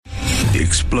the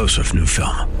explosive new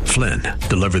film, Flynn,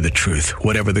 Deliver the Truth,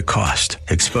 Whatever the Cost,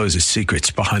 exposes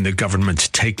secrets behind the government's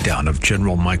takedown of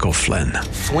General Michael Flynn.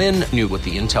 Flynn knew what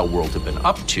the intel world had been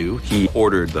up to. He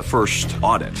ordered the first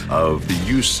audit of the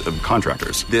use of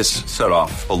contractors. This set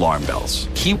off alarm bells.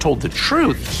 He told the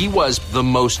truth. He was the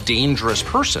most dangerous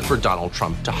person for Donald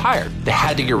Trump to hire. They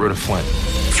had to get rid of Flynn.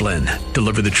 Flynn,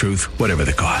 Deliver the Truth, Whatever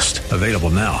the Cost. Available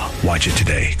now. Watch it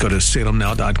today. Go to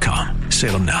salemnow.com.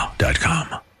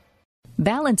 salemnow.com.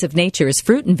 Balance of Nature's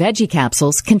fruit and veggie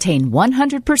capsules contain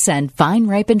 100%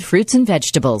 fine-ripened fruits and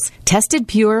vegetables, tested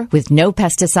pure with no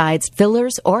pesticides,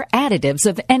 fillers, or additives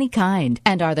of any kind,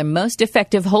 and are the most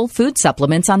effective whole food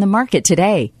supplements on the market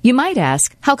today. You might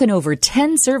ask, how can over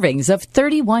 10 servings of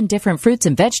 31 different fruits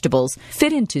and vegetables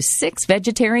fit into 6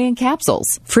 vegetarian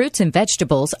capsules? Fruits and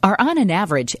vegetables are on an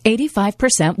average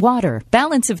 85% water.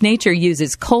 Balance of Nature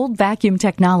uses cold vacuum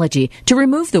technology to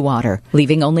remove the water,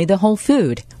 leaving only the whole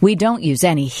food. We don't use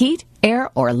any heat, air,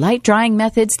 or light drying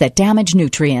methods that damage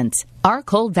nutrients. Our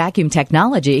cold vacuum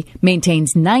technology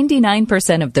maintains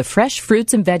 99% of the fresh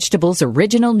fruits and vegetables'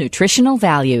 original nutritional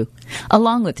value.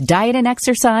 Along with diet and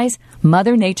exercise,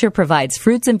 Mother Nature provides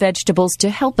fruits and vegetables to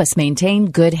help us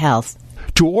maintain good health.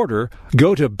 To order,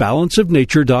 go to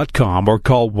balanceofnature.com or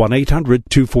call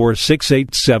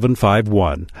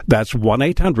 1-800-246-8751. That's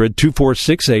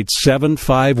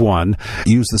 1-800-246-8751.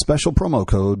 Use the special promo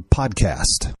code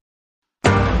PODCAST.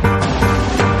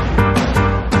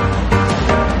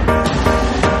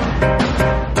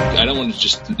 I don't want to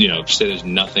just, say there's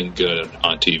nothing good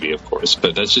on TV, of course,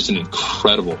 but that's just an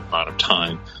incredible amount of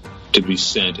time to be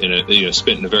spent in a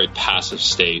very passive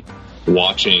state,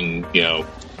 watching,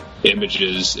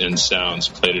 images and sounds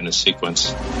played in a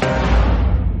sequence.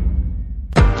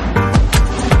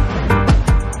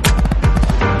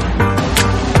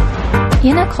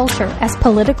 In a culture as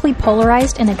politically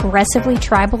polarized and aggressively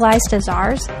tribalized as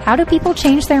ours, how do people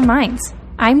change their minds?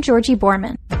 I'm Georgie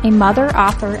Borman, a mother,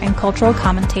 author, and cultural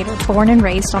commentator born and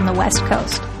raised on the West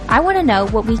Coast. I want to know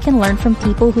what we can learn from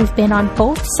people who've been on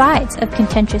both sides of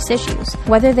contentious issues,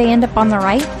 whether they end up on the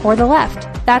right or the left.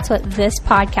 That's what this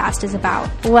podcast is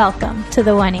about. Welcome to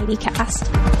the 180 Cast.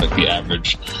 The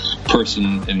average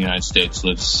person in the United States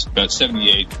lives about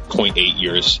 78.8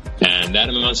 years, and that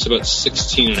amounts to about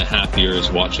 16 and a half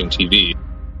years watching TV.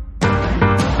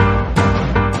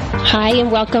 Hi,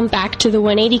 and welcome back to the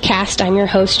 180 Cast. I'm your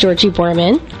host, Georgie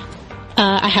Borman.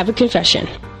 I have a confession.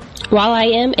 While I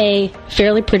am a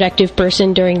fairly productive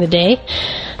person during the day,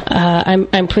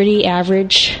 I'm pretty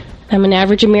average. I'm an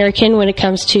average American when it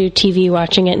comes to TV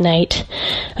watching at night.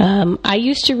 I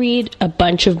used to read a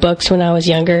bunch of books when I was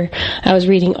younger. I was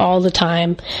reading all the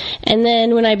time. And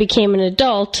then when I became an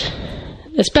adult,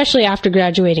 especially after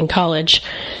graduating college,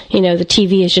 the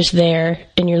TV is just there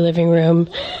in your living room.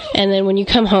 And then when you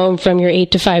come home from your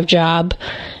 8-to-5 job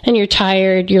and you're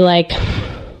tired, you're like,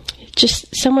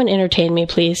 just someone entertain me,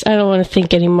 please. I don't want to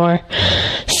think anymore.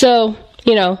 So,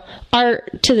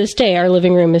 to this day, our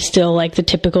living room is still like the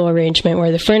typical arrangement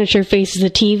where the furniture faces the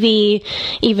TV,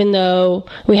 even though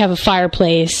we have a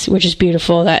fireplace, which is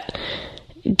beautiful, that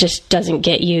just doesn't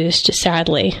get used,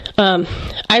 sadly.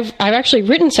 I've actually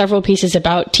written several pieces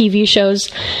about TV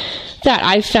shows that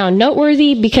I've found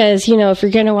noteworthy because, if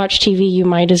you're going to watch TV, you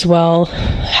might as well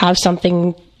have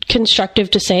something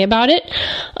constructive to say about it.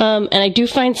 And I do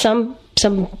find some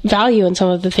value in some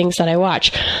of the things that I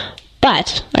watch.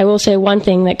 But I will say one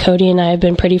thing that Cody and I have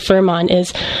been pretty firm on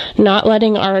is not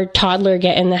letting our toddler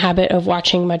get in the habit of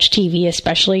watching much TV,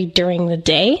 especially during the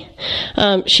day.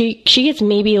 She gets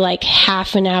maybe like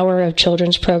half an hour of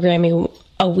children's programming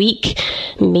a week,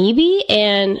 maybe.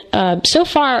 And so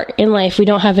far in life, we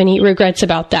don't have any regrets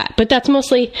about that. But that's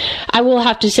mostly, I will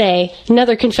have to say,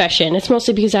 another confession. It's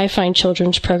mostly because I find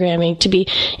children's programming to be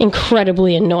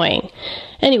incredibly annoying.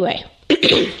 Anyway,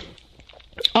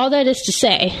 all that is to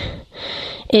say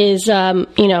is,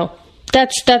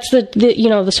 that's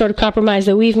the sort of compromise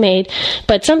that we've made.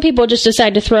 But some people just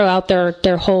decide to throw out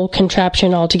their whole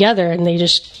contraption altogether, and they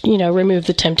just, remove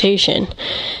the temptation.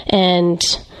 And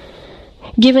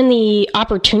given the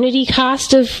opportunity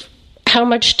cost of how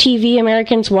much TV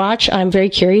Americans watch, I'm very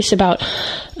curious about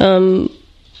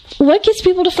what gets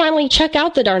people to finally check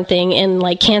out the darn thing and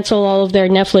cancel all of their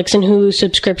Netflix and Hulu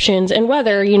subscriptions, and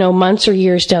whether, months or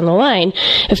years down the line,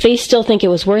 if they still think it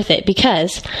was worth it,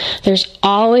 because there's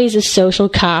always a social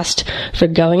cost for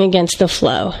going against the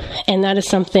flow. And that is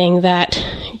something that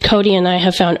Cody and I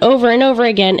have found over and over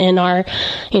again in our,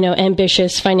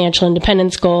 ambitious financial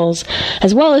independence goals,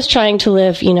 as well as trying to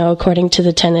live, according to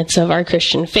the tenets of our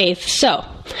Christian faith. So,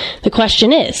 The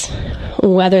question is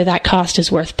whether that cost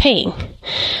is worth paying.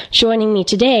 Joining me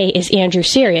today is Andrew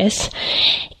Sirius.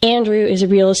 Andrew is a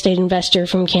real estate investor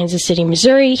from Kansas City,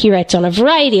 Missouri. He writes on a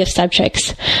variety of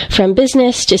subjects, from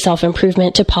business to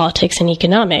self-improvement to politics and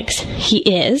economics. He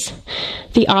is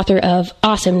the author of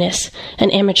Awesomeness, an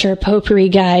amateur potpourri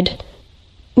guide.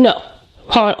 No,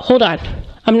 hold on.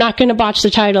 I'm not going to botch the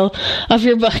title of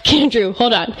your book, Andrew.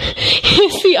 Hold on.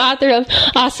 He's the author of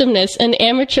Awesomeness, an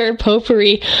amateur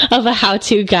potpourri of a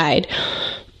how-to guide.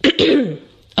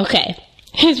 Okay.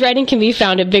 His writing can be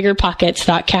found at Bigger Pockets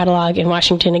Thought Catalog and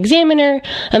Washington Examiner,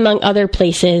 among other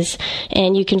places,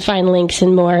 and you can find links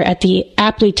and more at the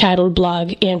aptly titled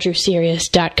blog,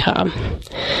 andrewsirius.com.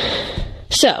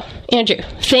 So, Andrew,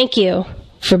 thank you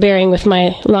for bearing with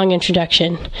my long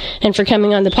introduction and for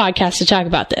coming on the podcast to talk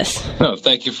about this. No,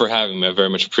 thank you for having me. I very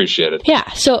much appreciate it. Yeah,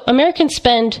 so Americans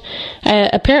spend,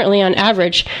 apparently on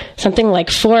average, something like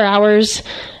 4 hours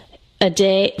a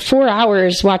day, 4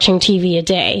 hours watching TV a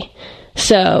day.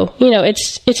 So,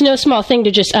 it's no small thing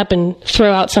to just up and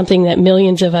throw out something that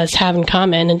millions of us have in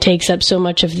common and takes up so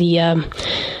much of the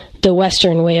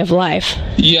Western way of life.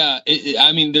 Yeah,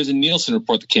 there's a Nielsen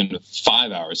report that came to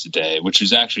 5 hours a day, which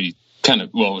is actually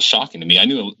it was shocking to me. I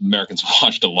knew Americans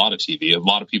watched a lot of TV. A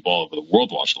lot of people all over the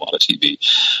world watched a lot of TV,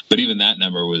 but even that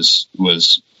number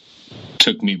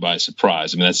took me by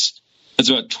surprise. I mean, that's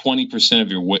about 20%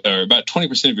 of about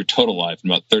 20% of your total life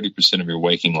and about 30% of your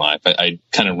waking life. I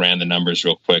kind of ran the numbers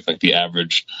real quick. Like the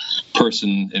average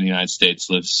person in the United States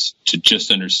lives to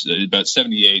just under about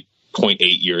 78.8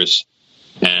 years,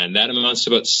 and that amounts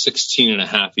to about 16 and a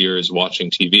half years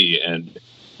watching TV. And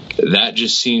that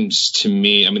just seems to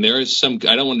me, there is some,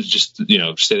 I don't want to just,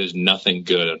 say there's nothing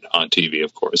good on TV,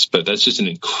 of course, but that's just an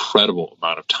incredible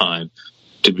amount of time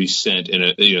to be spent in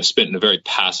a very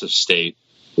passive state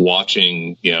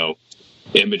watching,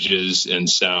 images and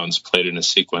sounds played in a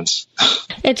sequence.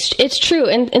 It's true.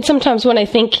 And sometimes when I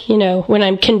think, when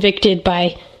I'm convicted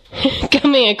by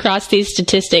coming across these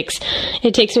statistics,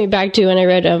 it takes me back to when I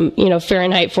read,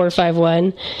 Fahrenheit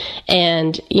 451.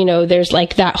 And, there's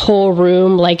like that whole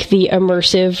room, like the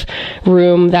immersive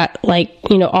room that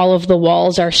all of the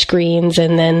walls are screens.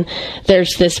 And then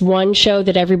there's this one show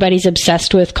that everybody's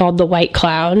obsessed with called The White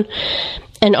Clown.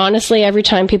 And honestly, every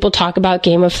time people talk about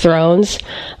Game of Thrones,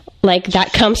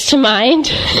 that comes to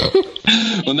mind.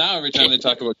 Well, now every time they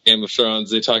talk about Game of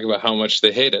Thrones, they talk about how much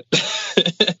they hate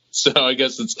it. So I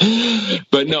guess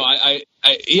but no, and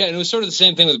it was sort of the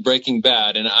same thing with Breaking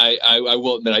Bad. And I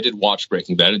will admit, I did watch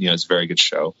Breaking Bad, and it's a very good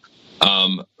show.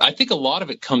 I think a lot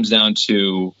of it comes down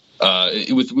to,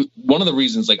 with one of the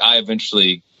reasons, I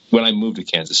eventually, when I moved to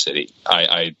Kansas City,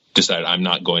 I decided I'm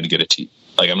not going to get a TV.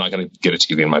 I'm not going to get a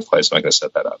TV in my place. I'm not going to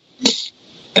set that up.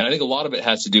 And I think a lot of it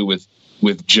has to do with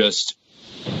just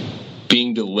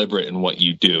being deliberate in what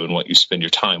you do and what you spend your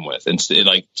time with. And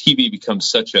TV becomes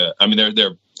such a,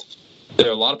 there are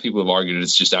a lot of people who have argued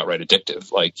it's just outright addictive,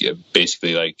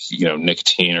 basically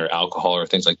nicotine or alcohol or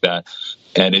things like that.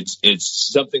 And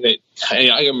it's something that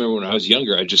I remember when I was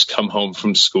younger, I'd just come home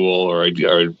from school or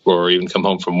even come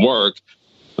home from work.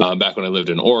 Back when I lived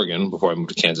in Oregon before I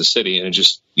moved to Kansas City, and it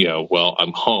just,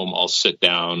 I'm home, I'll sit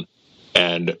down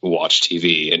and watch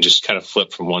TV and just kind of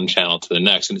flip from one channel to the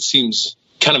next. And it seems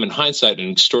kind of in hindsight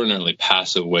an extraordinarily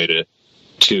passive way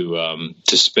to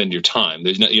spend your time.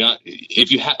 There's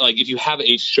if you have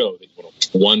a show that you want to watch,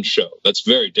 one show, that's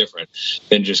very different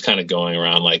than just kind of going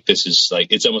around this is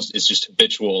it's just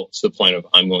habitual to the point of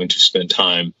I'm going to spend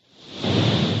time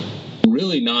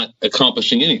really not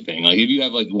accomplishing anything. If you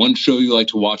have one show you like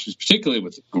to watch, particularly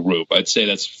with a group, I'd say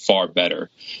that's far better.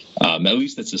 At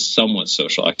least that's a somewhat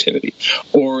social activity.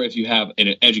 Or if you have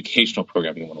an educational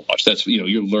program you want to watch, that's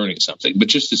you're learning something. But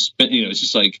just to spend, it's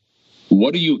just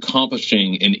what are you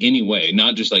accomplishing in any way?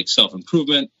 Not just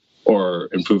self-improvement or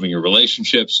improving your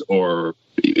relationships or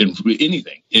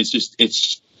anything. It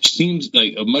seems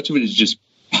like much of it is just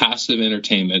passive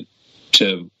entertainment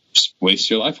to waste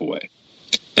your life away.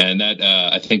 And that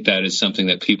I think that is something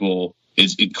that people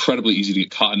is incredibly easy to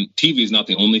get caught in. TV is not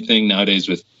the only thing nowadays.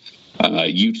 With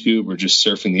YouTube or just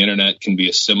surfing the internet can be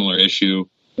a similar issue.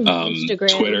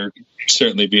 Instagram. Twitter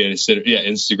certainly be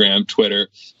Instagram, Twitter.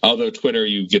 Although Twitter,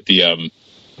 you get the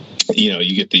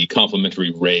you get the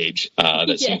complimentary rage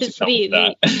that seems to come with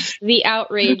that. The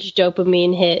outrage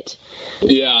dopamine hit.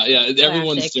 Yeah,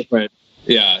 everyone's different.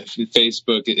 Yeah,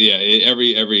 Facebook. Yeah,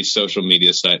 every social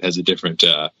media site has a different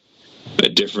thing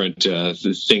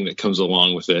that comes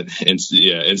along with it. And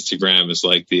Instagram is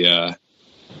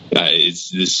it's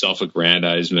this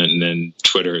self-aggrandizement, and then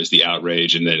Twitter is the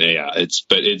outrage, and then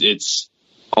it's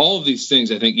all of these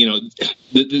things. I think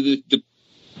the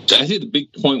I think the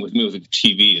big point with me with the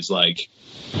TV is like,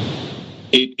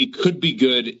 it could be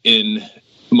good in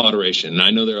moderation. And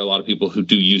I know there are a lot of people who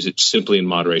do use it simply in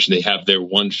moderation. They have their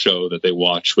one show that they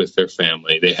watch with their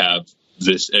family. They have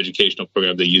this educational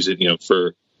program. They use it,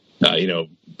 for,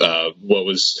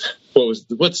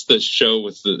 what's the show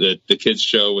with the kids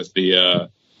show with the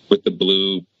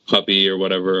blue puppy or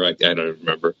whatever? I don't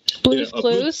remember. Blue's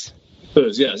Clues?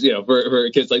 Clues, yes. For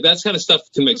kids, like that kind of stuff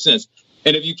can make sense.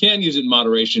 And if you can use it in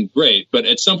moderation, great. But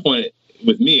at some point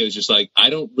with me, it was just like, I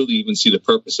don't really even see the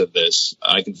purpose of this.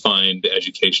 I can find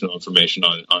educational information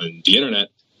on the internet,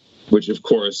 which of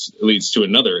course leads to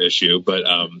another issue. But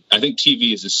I think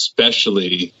TV is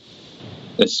especially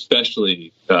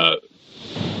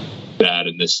bad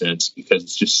in this sense, because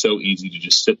it's just so easy to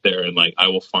just sit there and like, I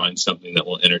will find something that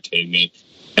will entertain me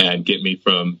and get me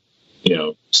from,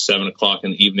 7 o'clock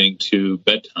in the evening to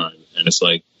bedtime. And it's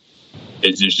like,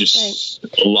 there's just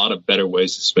a lot of better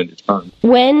ways to spend your time.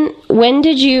 When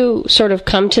did you sort of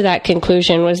come to that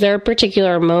conclusion? Was there a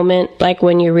particular moment, like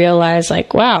when you realized,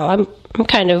 like, wow, I'm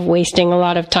kind of wasting a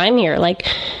lot of time here? Like,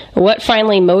 what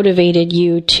finally motivated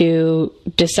you to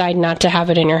decide not to have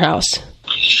it in your house?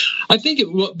 I think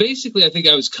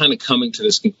I was kind of coming to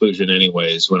this conclusion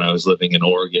anyways when I was living in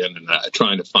Oregon and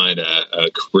trying to find a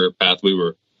career path. We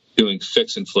were doing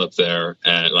fix and flip there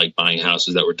and like buying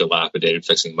houses that were dilapidated,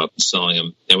 fixing them up and selling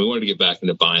them. And we wanted to get back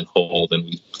into buy and hold. And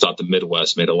we thought the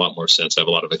Midwest made a lot more sense. I have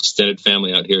a lot of extended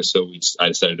family out here. So I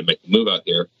decided to make the move out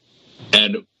here.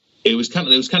 And it was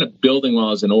kind of building while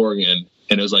I was in Oregon.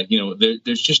 And it was like,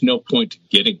 there's just no point to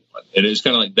getting one. And it was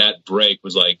kind of like that break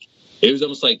was like, it was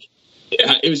almost like,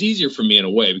 it was easier for me in a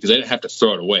way because I didn't have to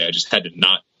throw it away. I just had to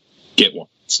not get one.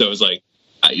 So it was like,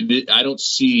 I don't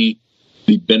see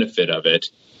the benefit of it.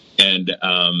 And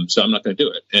so I'm not going to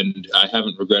do it. And I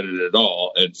haven't regretted it at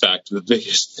all. In fact, the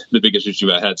biggest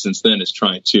issue I had since then is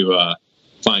trying to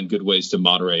find good ways to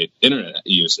moderate internet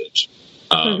usage.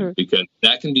 Because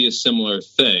that can be a similar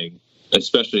thing,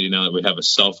 especially now that we have a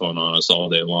cell phone on us all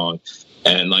day long.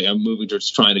 And like I'm moving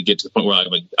towards trying to get to the point where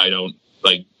I don't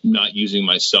like not using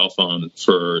my cell phone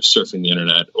for surfing the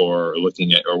internet or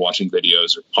looking at or watching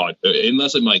videos or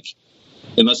unless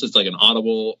it's like an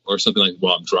Audible or something like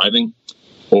while I'm driving.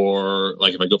 Or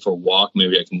like if I go for a walk,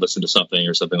 maybe I can listen to something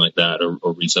or something like that,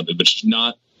 or read something. But it's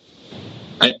not.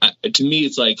 To me,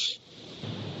 it's like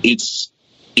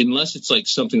unless it's like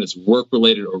something that's work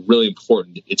related or really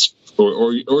important. It's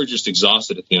or just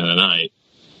exhausted at the end of the night.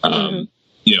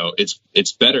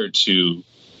 It's better to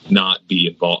not be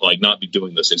involved, like not be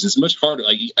doing those things. It's much harder.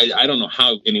 Like I don't know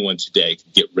how anyone today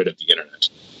can get rid of the internet.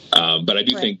 But I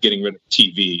do think getting rid of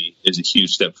TV is a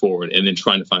huge step forward, and then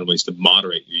trying to find ways to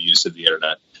moderate your use of the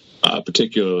internet,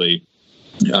 particularly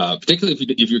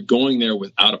if you're going there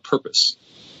without a purpose.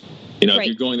 If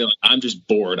you're going there like, I'm just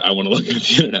bored, I want to look at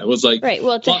the internet. It was like, right.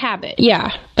 Well, it's a habit.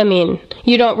 Yeah. I mean,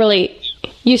 you don't really,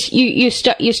 you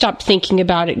stop thinking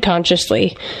about it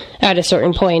consciously at a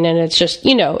certain point, and it's just,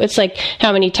 it's like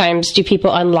how many times do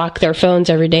people unlock their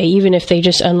phones every day, even if they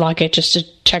just unlock it just to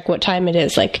check what time it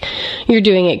is. Like you're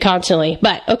doing it constantly.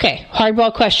 But okay,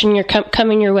 hardball question, you're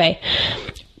coming your way.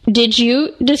 Did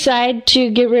you decide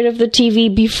to get rid of the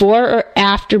TV before or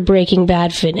after Breaking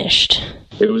Bad finished?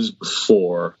 It was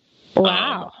before.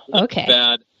 Wow. Okay.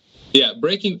 Bad. Yeah,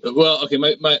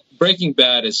 my Breaking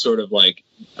Bad is sort of like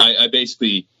I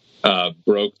basically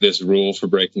broke this rule for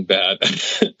Breaking Bad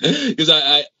because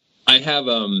I have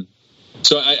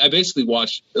so I basically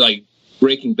watched like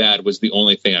Breaking Bad was the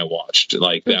only thing I watched.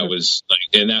 Like that was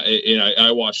like, and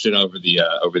I watched it over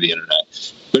the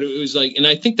internet. But it was like, and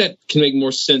I think that can make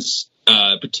more sense,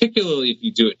 particularly if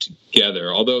you do it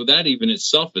together. Although that even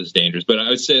itself is dangerous. But I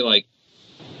would say like,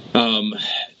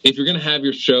 if you're going to have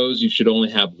your shows, you should only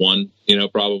have one.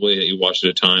 Probably that you watch at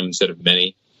a time instead of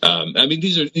many. I mean,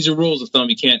 these are rules of thumb.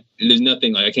 You can't. There's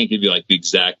nothing like I can't give you like the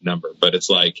exact number, but it's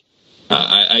like.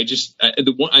 I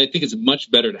think it's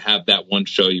much better to have that one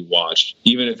show you watch,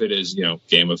 even if it is,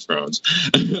 Game of Thrones,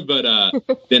 but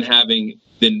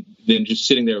than just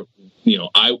sitting there,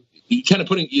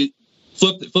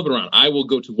 flip it around. I will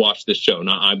go to watch this show.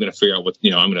 Not I'm going to figure out what,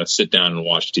 I'm going to sit down and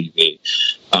watch TV.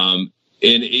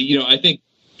 I think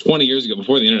 20 years ago,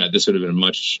 before the internet, this would have been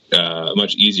a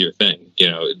much easier thing,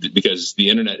 because the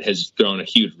internet has thrown a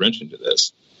huge wrench into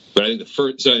this. But I think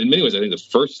in many ways, I think the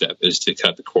first step is to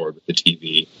cut the cord with the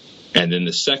TV. And then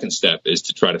the second step is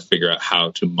to try to figure out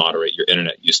how to moderate your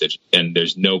internet usage. And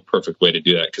there's no perfect way to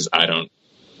do that because I don't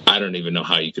even know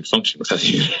how you could function without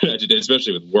the internet today,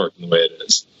 especially with work and the way it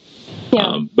is.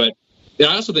 Yeah. But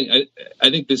I also think, I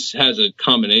think this has a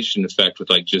combination effect with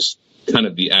like just kind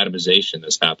of the atomization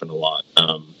that's happened a lot.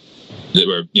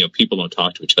 where people don't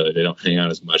talk to each other, they don't hang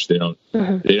out as much,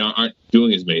 aren't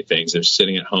doing as many things. They're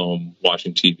sitting at home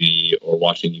watching TV or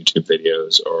watching YouTube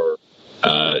videos or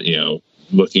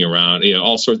looking around,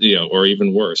 all sorts, or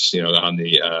even worse, on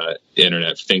the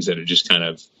internet, things that are just kind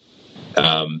of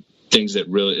things that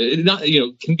really not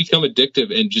can become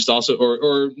addictive, and just also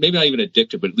or maybe not even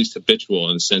addictive, but at least habitual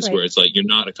in the sense where it's like you're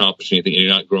not accomplishing anything and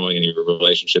you're not growing any of your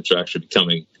relationships or actually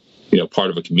becoming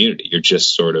part of a community. You're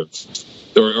just sort of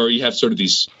or you have sort of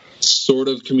these sort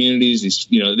of communities,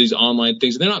 these online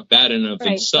things. They're not bad in and of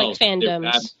themselves. Like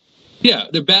fandoms.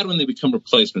 They're bad when they become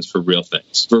replacements for real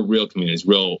things, for real communities,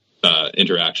 real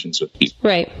interactions with people.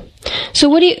 Right. So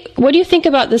what do you think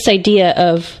about this idea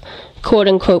of quote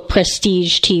unquote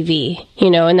prestige TV,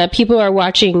 and that people are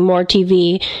watching more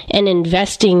TV and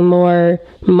investing more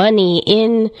money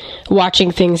in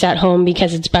watching things at home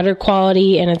because it's better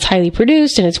quality and it's highly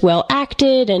produced and it's well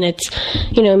acted and it's,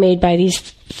 made by these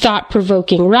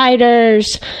thought-provoking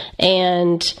writers.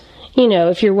 And,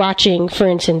 if you're watching, for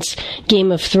instance,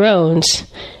 Game of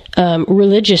Thrones,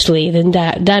 religiously, then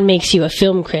that makes you a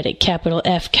film critic, capital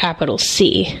F, capital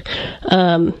C.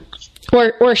 Or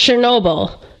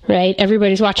Chernobyl. Right?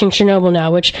 Everybody's watching Chernobyl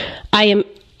now, which I'm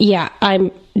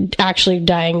actually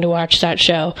dying to watch that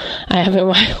show. I haven't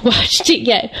watched it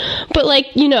yet. But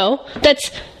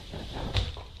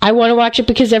I want to watch it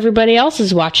because everybody else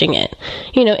is watching it.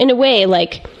 In a way,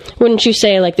 wouldn't you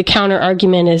say, the counter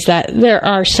argument is that there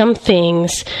are some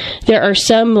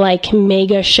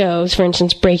mega shows, for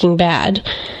instance, Breaking Bad,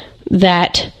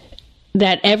 that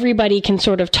everybody can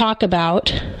sort of talk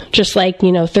about, just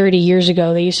 30 years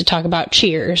ago, they used to talk about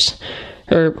Cheers,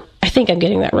 or I think I'm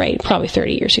getting that right, probably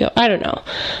 30 years ago. I don't know.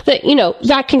 That,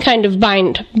 that can kind of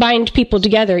bind people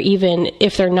together, even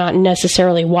if they're not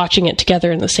necessarily watching it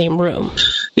together in the same room.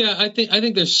 Yeah, I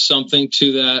think there's something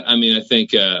to that. I mean, I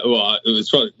think, as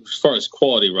far as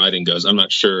quality writing goes, I'm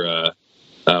not sure,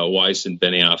 Weiss and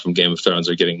Benioff from Game of Thrones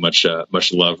are getting much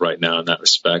love right now in that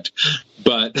respect,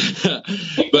 but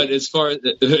as far as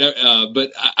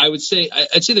but I'd say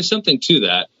there's something to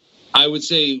that. I would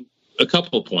say a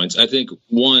couple of points. I think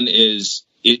one is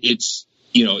it's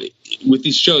with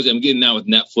these shows I'm getting now with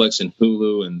Netflix and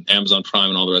Hulu and Amazon Prime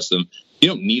and all the rest of them, you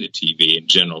don't need a TV in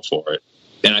general for it.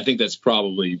 And I think that's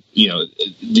probably,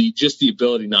 just the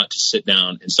ability not to sit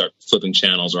down and start flipping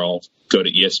channels or I'll go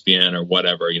to ESPN or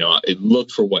whatever,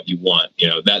 look for what you want.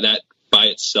 That by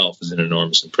itself is an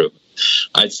enormous improvement.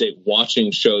 I'd say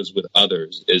watching shows with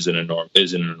others is an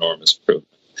enormous improvement.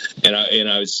 And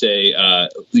I would say,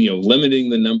 limiting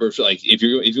the number of, if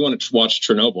you want to watch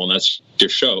Chernobyl and that's your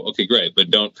show, okay, great. But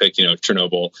don't pick,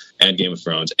 Chernobyl and Game of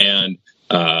Thrones and,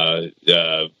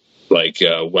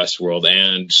 Westworld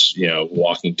and,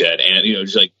 Walking Dead and,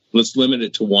 just let's limit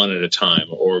it to one at a time,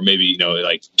 or maybe,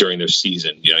 during their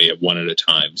season, you have one at a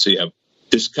time. So you have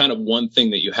this kind of one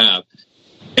thing that you have,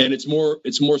 and it's more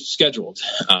scheduled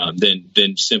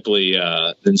than simply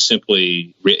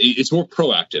it's more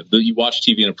proactive. You watch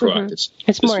TV in a proactive.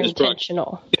 It's more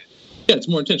intentional. Yeah, it's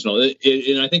more intentional,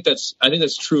 and I think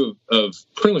that's true of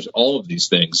pretty much all of these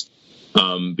things,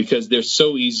 because they're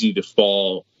so easy to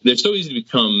fall. They're so easy to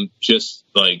become just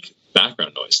like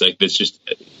background noise. That's just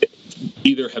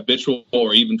either habitual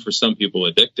or even for some people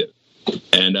addictive.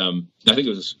 And I think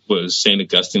it was St.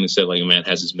 Augustine that said, a man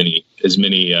has as many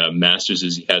masters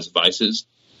as he has vices.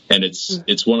 And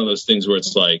it's one of those things where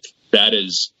it's that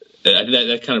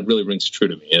kind of really rings true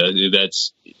to me.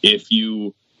 That's if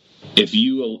you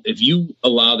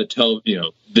allow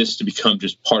this to become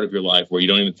just part of your life, where you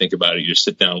don't even think about it, you just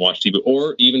sit down and watch TV,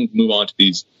 or even move on to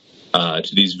these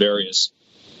various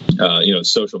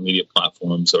social media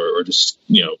platforms, or just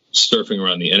surfing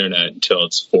around the internet until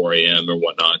it's 4 a.m. or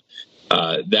whatnot.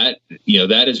 That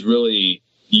is really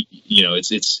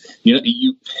it's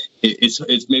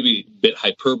maybe a bit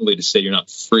hyperbole to say you're not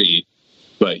free,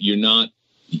 but you're not.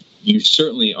 You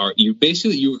certainly are. You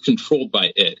were controlled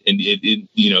by it, and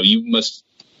you must.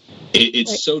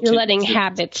 It's so you're letting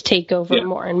habits take over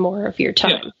more and more of your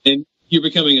time. Yeah. And you're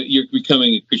becoming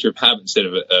a creature of habit instead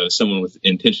of someone with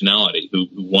intentionality who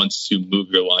wants to move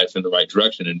your life in the right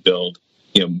direction and build,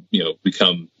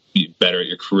 become better at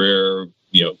your career,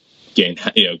 gain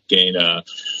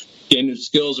new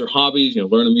skills or hobbies,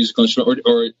 learn a musical instrument,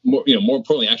 or more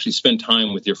importantly, actually spend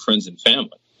time with your friends and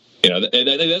family.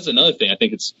 That's another thing. I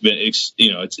think it's been,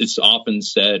 it's often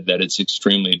said that it's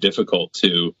extremely difficult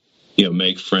to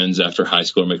make friends after high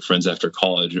school or make friends after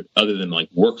college, other than like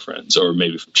work friends or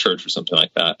maybe from church or something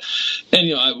like that.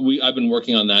 And I've been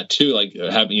working on that too, like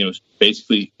having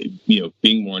basically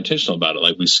being more intentional about it.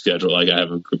 Like we schedule, like I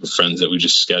have a group of friends that we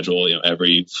just schedule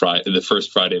every Friday, the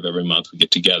first Friday of every month, we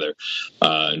get together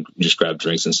and just grab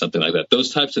drinks and something like that.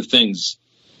 Those types of things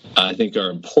I think are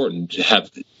important to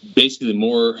have. Basically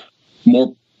more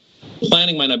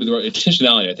planning might not be the right,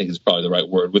 intentionality I think is probably the right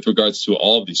word with regards to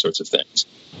all of these sorts of things.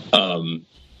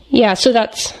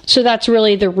 So that's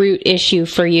really the root issue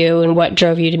for you, and what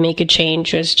drove you to make a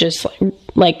change was just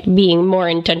like being more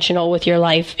intentional with your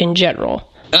life in general.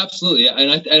 Absolutely, yeah.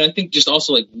 And I think just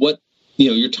also like what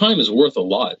your time is worth a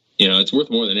lot. It's worth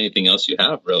more than anything else you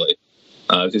have, really,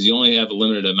 because you only have a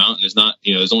limited amount, and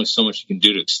there's only so much you can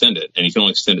do to extend it, and you can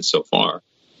only extend it so far.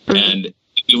 Mm-hmm. And if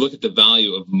you look at the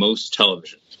value of most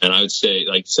television, and I would say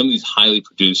like some of these highly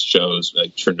produced shows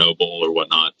like Chernobyl or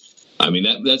whatnot, I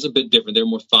mean, that's a bit different. They're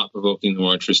more thought-provoking,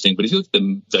 more interesting. But if you look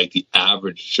at the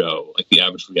average show, like the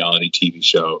average reality TV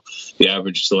show, the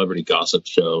average celebrity gossip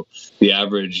show, the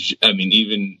average, I mean,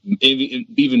 even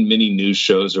mini news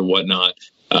shows or whatnot,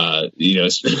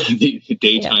 the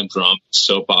daytime drama,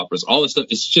 soap operas, all this stuff,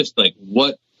 it's just like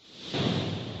what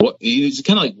it's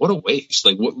kind of like, what a waste.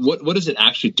 Like, what does it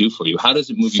actually do for you? How does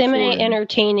it move you forward?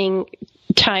 Semi-entertaining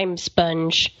time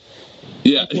sponge.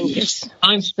 Yeah,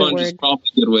 time sponge is probably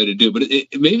a good way to do, but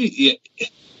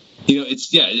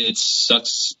it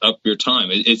sucks up your time.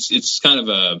 It's kind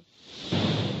of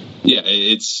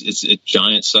it's a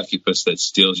giant succubus that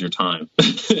steals your time,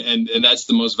 and that's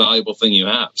the most valuable thing you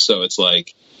have. So it's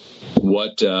like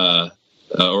what, or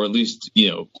at least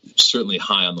certainly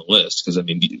high on the list, because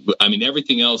I mean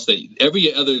everything else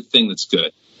every other thing that's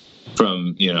good,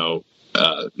 from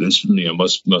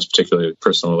most particularly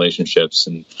personal relationships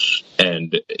and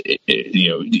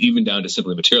even down to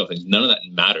simply material things. None of that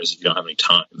matters if you don't have any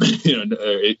time.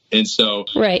 And so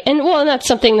right, and that's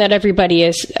something that everybody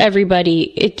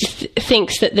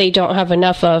thinks that they don't have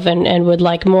enough of and would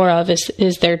like more of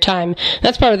is their time.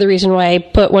 That's part of the reason why I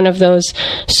put one of those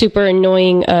super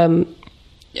annoying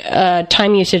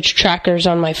time usage trackers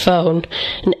on my phone,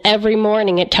 and every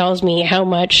morning it tells me how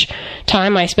much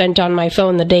time I spent on my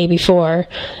phone the day before,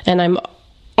 and I'm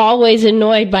always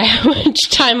annoyed by how much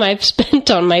time I've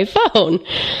spent on my phone,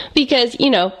 because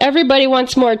everybody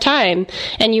wants more time,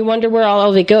 and you wonder where all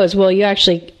of it goes. Well, you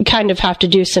actually kind of have to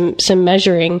do some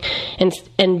measuring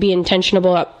and be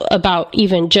intentional about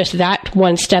even just that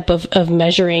one step of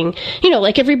measuring.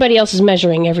 Like everybody else is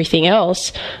measuring everything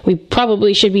else, we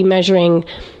probably should be measuring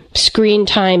screen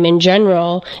time in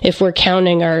general if we're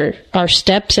counting our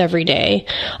steps every day.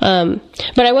 But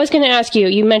I was going to ask you,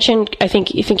 you mentioned, I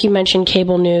think you mentioned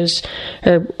cable news,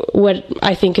 or what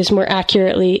I think is more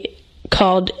accurately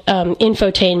called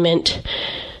infotainment.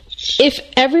 If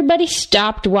everybody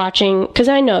stopped watching, because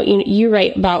I know you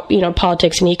write about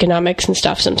politics and economics and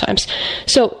stuff sometimes,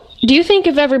 so do you think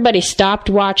if everybody stopped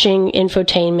watching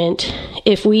infotainment,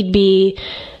 if we'd be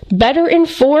better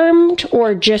informed,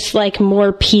 or just like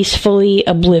more peacefully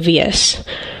oblivious,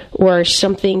 or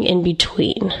something in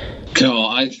between? No,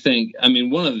 I think,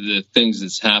 one of the things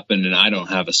that's happened, and I don't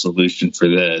have a solution for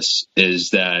this,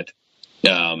 is that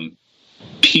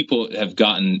people have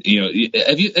gotten,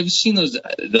 have you seen those,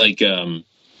 they're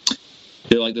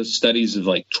like those studies of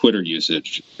like Twitter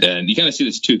usage, and you kind of see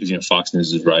this too, because Fox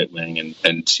News is right wing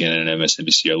and CNN and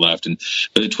MSNBC are left,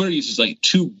 but the Twitter usage is like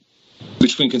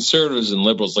between conservatives and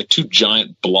liberals, like two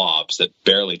giant blobs that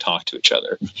barely talk to each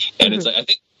other. And it's like, I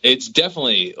think it's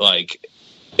definitely, I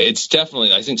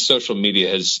think social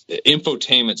media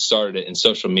infotainment started it, and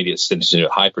social media sent it into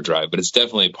hyperdrive, but it's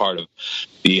definitely part of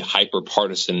the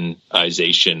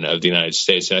hyper-partisanization of the United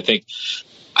States. And I think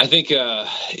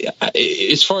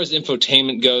as far as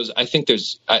infotainment goes, I think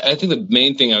the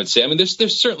main thing I would say,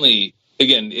 there's certainly,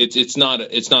 again, it's not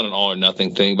an all or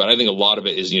nothing thing, but I think a lot of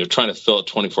it is trying to fill a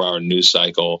 24-hour news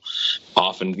cycle.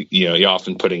 Often you're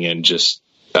often putting in just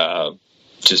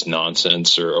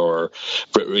nonsense or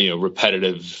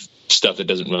repetitive stuff that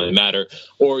doesn't really matter,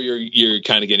 or you're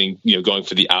kind of getting going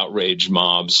for the outrage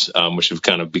mobs, which have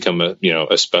kind of become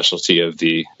a specialty of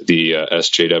the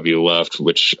SJW left,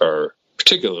 which are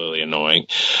particularly annoying.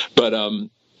 But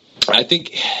I think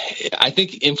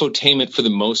infotainment, for the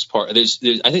most part, there's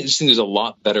a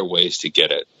lot better ways to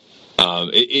get it.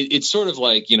 It's sort of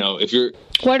like, if you're...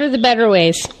 What are the better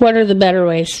ways?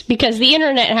 Because the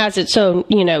internet has its own,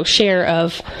 share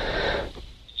of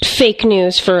fake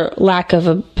news, for lack of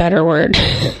a better word.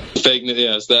 Fake news,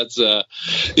 yes. That's, the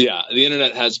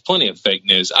internet has plenty of fake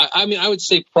news. I would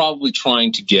say probably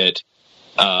trying to get...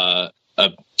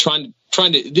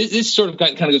 this sort of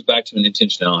kind of goes back to an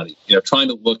intentionality, trying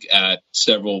to look at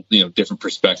several, different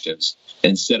perspectives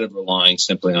instead of relying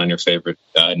simply on your favorite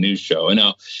news show. And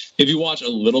now, if you watch a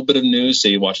little bit of news, say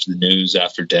you watch the news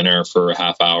after dinner for a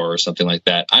half hour or something like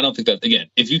that, I don't think that, again,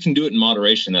 if you can do it in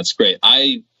moderation, that's great.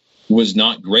 I was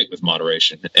not great with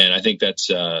moderation. And I think that's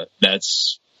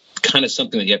kind of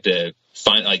something that you have to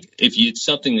find, like, if it's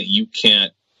something that you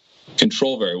can't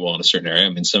control very well in a certain area. I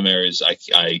mean, some areas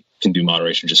I can do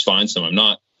moderation just fine, some I'm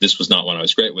not. This was not one I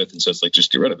was great with, and so it's like,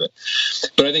 just get rid of it.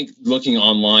 But I think looking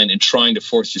online and trying to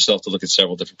force yourself to look at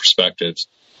several different perspectives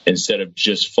instead of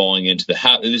just falling into the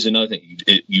habit. This is another thing.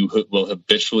 You will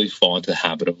habitually fall into the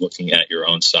habit of looking at your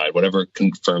own side, whatever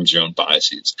confirms your own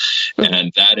biases.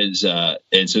 And that is,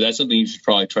 and so that's something you should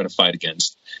probably try to fight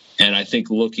against. And I think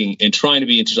looking and trying to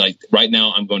be into, like, right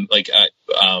now I'm going, like, I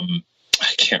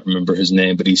can't remember his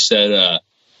name, but he said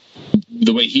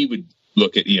the way he would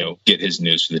look at, get his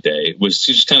news for the day was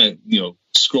to just kind of,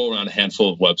 scroll around a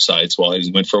handful of websites while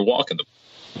he went for a walk in the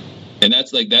morning. And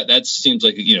that's like that seems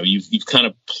like, you've kind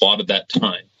of plotted that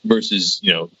time versus,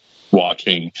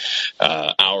 watching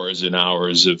hours and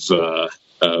hours of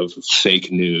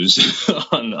fake news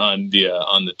on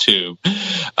the tube.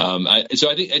 So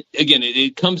I think, again,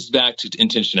 it comes back to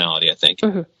intentionality, I think.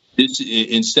 Mm-hmm.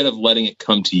 Instead of letting it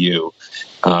come to you,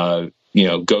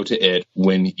 go to it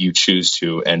when you choose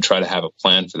to and try to have a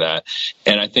plan for that.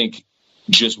 And I think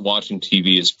just watching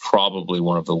TV is probably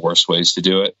one of the worst ways to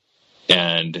do it.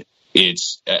 And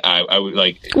I would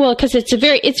like, well, because it's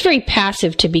very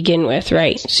passive to begin with,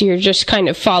 right? So you're just kind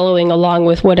of following along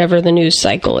with whatever the news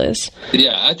cycle is.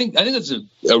 Yeah, I think that's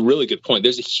a really good point.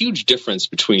 There's a huge difference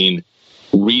between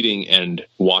reading and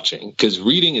watching, because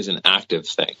reading is an active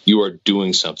thing. You are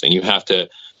doing something. You have to.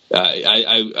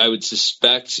 I would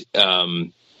suspect,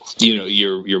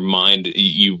 your mind.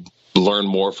 You learn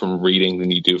more from reading than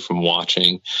you do from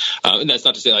watching. And that's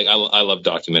not to say, like, I love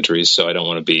documentaries, so I don't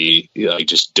want to be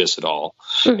just diss it all.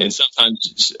 Mm-hmm. And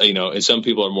sometimes, and some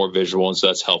people are more visual, and so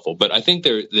that's helpful. But I think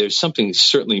there's something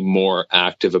certainly more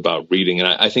active about reading, and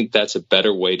I think that's a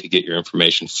better way to get your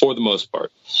information for the most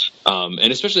part.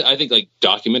 And especially, I think, like,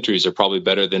 documentaries are probably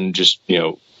better than just,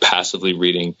 passively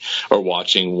reading or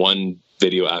watching one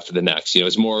video after the next.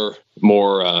 It's more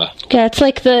yeah, it's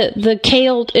like the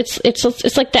kale,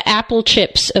 it's like the apple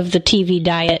chips of the TV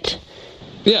diet.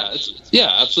 Yeah,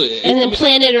 absolutely. And then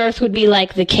Planet Earth would be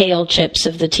like the kale chips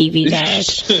of the TV diet.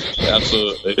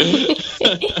 Absolutely.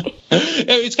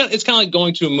 It's kind of like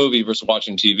going to a movie versus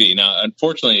watching TV. Now,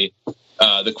 unfortunately,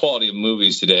 the quality of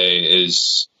movies today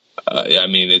is,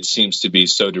 it seems to be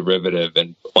so derivative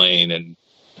and plain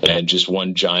and just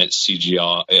one giant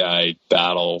CGI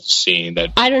battle scene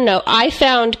that... I don't know. I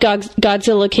found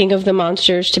Godzilla King of the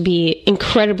Monsters to be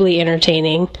incredibly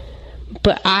entertaining,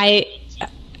 but I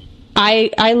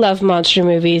love monster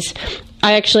movies.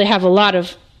 I actually have a lot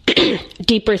of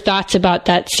deeper thoughts about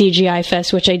that CGI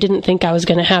fest, which I didn't think I was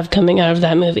going to have coming out of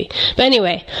that movie. But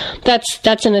anyway,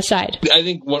 that's an aside. I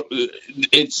think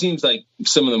it seems like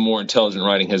some of the more intelligent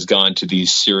writing has gone to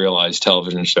these serialized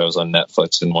television shows on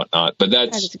Netflix and whatnot. But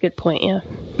that is a good point. Yeah,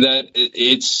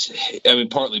 it's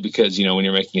partly because when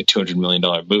you're making a $200 million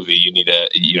movie, you need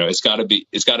it's got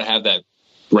to have that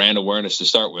brand awareness to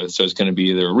start with. So it's going to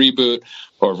be either a reboot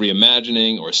or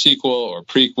reimagining or sequel or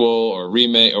prequel or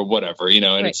remake or whatever, and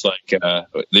right. It's like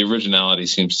the originality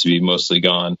seems to be mostly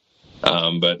gone.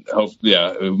 But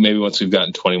maybe once we've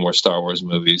gotten 20 more Star Wars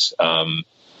movies, I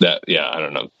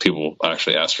don't know, people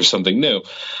actually ask for something new.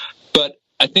 But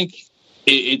I think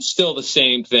it's still the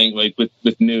same thing, like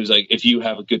with news. Like, if you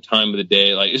have a good time of the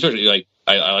day, like, especially like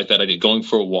I like that idea, going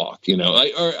for a walk,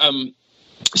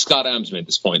 Scott Adams made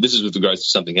this point. This is with regards to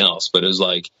something else, but it was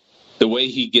like the way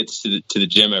he gets to the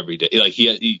gym every day. Like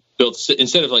he built,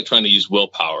 instead of like trying to use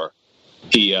willpower,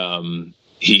 he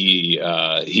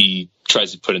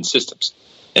tries to put in systems.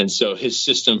 And so his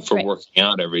system for working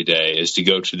out every day is to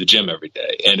go to the gym every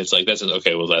day. And it's like, that's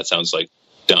okay. Well, that sounds like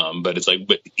dumb, but it's like,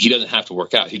 but he doesn't have to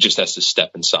work out. He just has to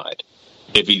step inside.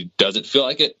 If he doesn't feel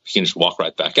like it, he can just walk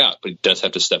right back out, but he does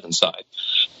have to step inside.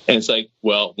 And it's like,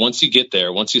 well, once you get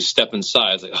there, once you step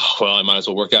inside, it's like, oh, well, I might as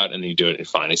well work out, and then you do it and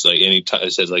fine. It's like,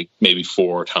 it says like maybe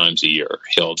 4 times a year,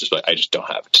 he'll just like, I just don't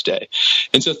have it today.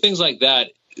 And so things like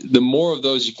that, the more of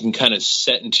those you can kind of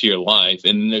set into your life,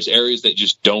 and then there's areas that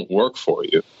just don't work for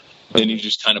you, then you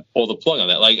just kind of pull the plug on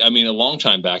that. Like, a long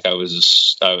time back, I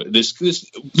was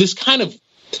this kind of,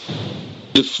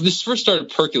 this first started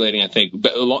percolating, I think,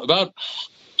 about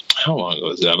how long ago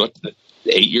was that? About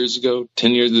 8 years ago,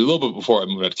 10 years, a little bit before I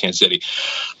moved out to Kansas City,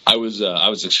 I was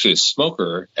actually a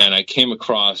smoker, and I came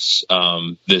across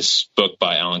this book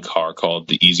by Alan Carr called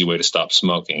The Easy Way to Stop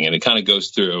Smoking. And it kind of goes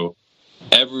through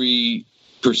every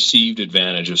perceived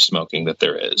advantage of smoking that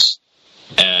there is,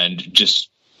 and just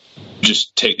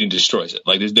destroys it.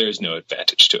 Like there's no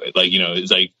advantage to it. Like,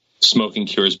 it's like smoking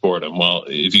cures boredom. Well,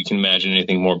 if you can imagine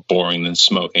anything more boring than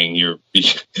smoking, you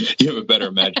have a better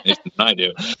imagination than I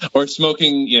do. Or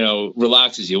smoking,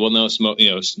 relaxes you. Well, no,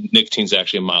 nicotine's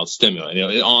actually a mild stimulant.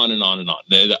 On and on and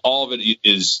on. All of it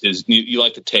is you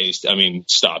like the taste. I mean,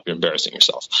 stop! You're embarrassing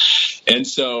yourself. And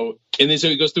so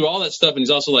he goes through all that stuff, and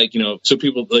he's also like, so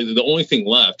people, like, the only thing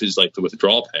left is like the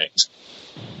withdrawal pangs.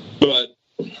 But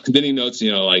then he notes,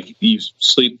 like, you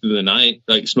sleep through the night,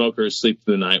 like smokers sleep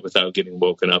through the night without getting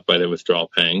woken up by their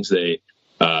withdrawal pangs. They,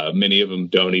 many of them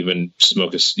don't even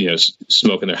smoke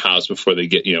in their house before they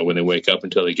get, when they wake up,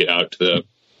 until they get out to the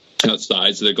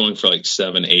outside. So they're going for like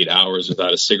 7-8 hours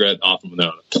without a cigarette. Often when they're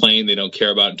on a plane, they don't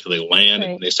care about it until they land,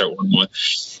 right. And they start one.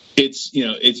 It's,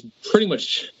 it's pretty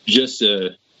much just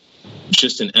a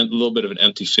little bit of an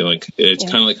empty feeling. It's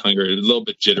kind of like hunger, a little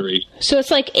bit jittery. So it's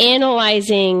like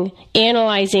analyzing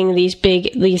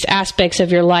these aspects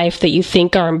of your life that you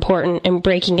think are important, and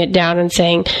breaking it down and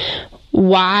saying,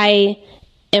 why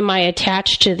am I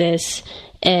attached to this?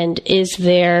 And is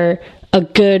there a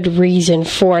good reason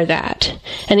for that?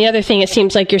 And the other thing it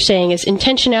seems like you're saying is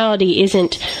intentionality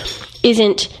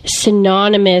isn't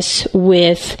synonymous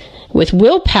with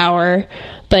willpower,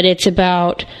 but it's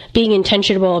about being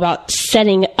intentional about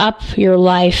setting up your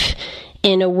life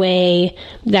in a way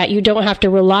that you don't have to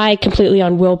rely completely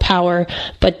on willpower,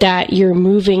 but that you're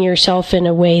moving yourself in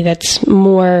a way that's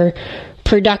more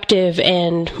productive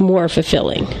and more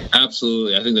fulfilling.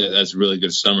 Absolutely. I think that's a really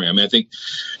good summary. I mean, I think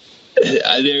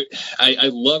I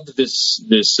loved this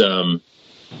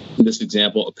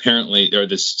example. Apparently, or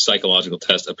this psychological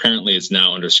test, apparently it's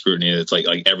now under scrutiny. It's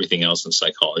like everything else in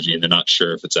psychology, and they're not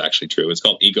sure if it's actually true. It's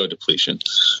called ego depletion,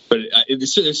 but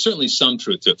there's certainly some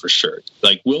truth to it for sure.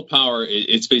 Like willpower,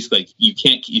 it's basically like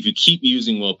if you keep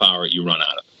using willpower, you run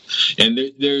out of it. And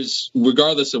there's,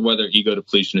 regardless of whether ego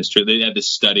depletion is true, they had this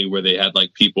study where they had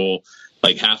like people,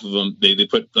 like half of them, they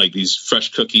put like these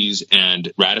fresh cookies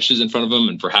and radishes in front of them,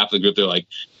 and for half of the group, they're like,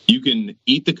 you can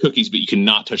eat the cookies, but you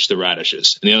cannot touch the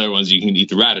radishes. And the other ones, you can eat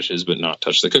the radishes, but not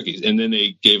touch the cookies. And then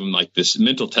they gave them like this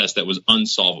mental test that was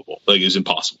unsolvable. Like it was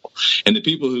impossible. And the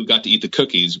people who got to eat the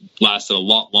cookies lasted a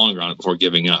lot longer on it before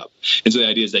giving up. And so the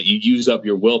idea is that you use up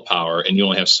your willpower and you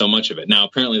only have so much of it. Now,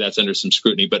 apparently that's under some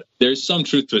scrutiny, but there's some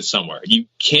truth to it somewhere. You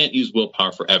can't use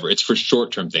willpower forever. It's for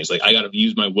short-term things. Like I got to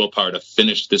use my willpower to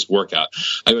finish this workout.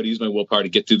 I got to use my willpower to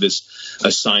get through this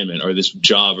assignment or this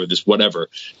job or this whatever.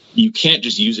 You can't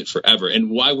just use it forever.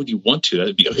 And why would you want to?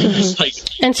 That'd be like.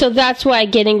 And so that's why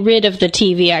getting rid of the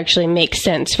TV actually makes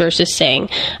sense versus saying,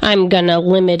 I'm going to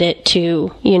limit it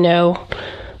to,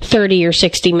 30 or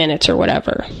 60 minutes or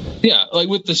whatever. Yeah. Like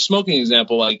with the smoking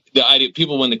example, like the idea,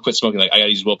 people when they quit smoking, like I got to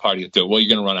use willpower to get through it. Well,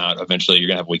 you're going to run out eventually. You're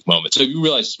going to have weak moments. So if you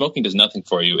realize smoking does nothing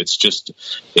for you,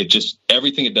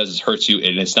 everything it does is hurts you,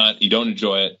 and it's not, you don't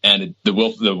enjoy it. And the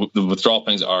withdrawal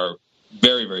pangs are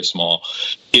very, very small.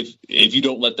 If you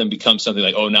don't let them become something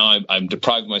like, oh, now I'm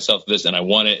depriving myself of this and I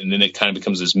want it, and then it kind of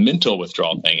becomes this mental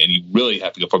withdrawal thing, and you really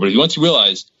have to go for it. But once you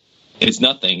realize it's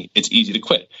nothing, it's easy to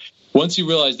quit. Once you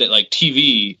realize that like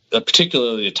TV,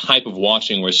 particularly the type of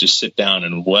watching where it's just sit down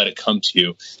and let it come to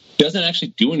you, doesn't actually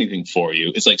do anything for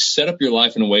you. It's like set up your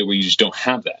life in a way where you just don't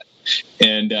have that.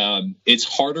 And it's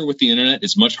harder with the internet.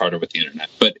 It's much harder with the internet.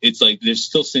 But it's like there's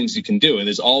still things you can do. And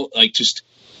there's all like just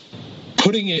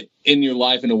putting it in your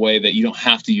life in a way that you don't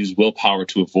have to use willpower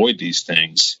to avoid these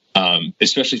things,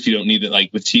 especially if you don't need it.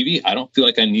 Like with TV, I don't feel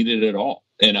like I need it at all.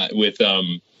 And with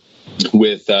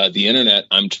the internet,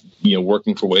 I'm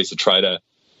working for ways to try to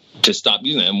stop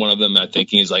using it. And one of them I'm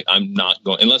thinking is like, I'm not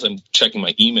going, unless I'm checking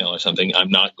my email or something, I'm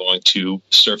not going to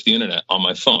surf the internet on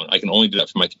my phone. I can only do that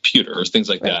from my computer or things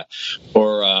like that.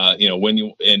 Or, when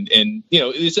you, and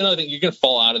it's another thing, you're going to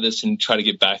fall out of this and try to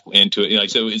get back into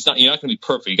it. So you're not going to be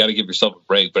perfect. You got to give yourself a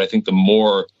break. But I think the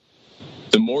more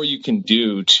you can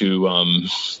do to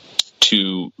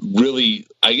really,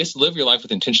 I guess, live your life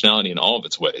with intentionality in all of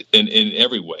its ways, in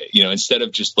every way, instead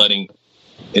of just letting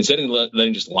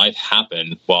just life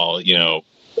happen while,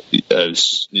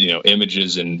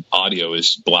 images and audio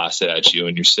is blasted at you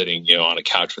and you're sitting, on a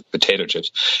couch with potato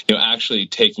chips, actually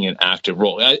taking an active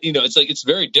role. It's like, it's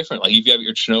very different. Like if you have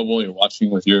your Chernobyl, you're watching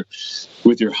with your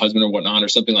husband or whatnot, or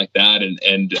something like that.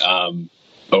 And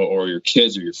or your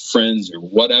kids or your friends or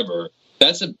whatever.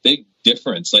 that's a big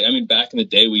difference. Like, I mean, back in the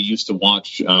day, we used to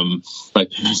watch, my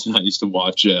parents and I used to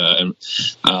watch,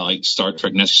 like Star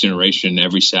Trek Next Generation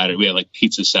every Saturday. We had like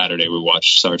Pizza Saturday. We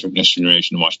watched Star Trek Next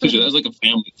Generation and watched pizza. That was like a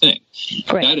family thing.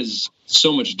 Right. That is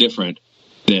so much different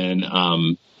than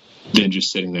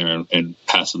just sitting there and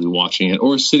passively watching it,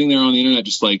 or sitting there on the internet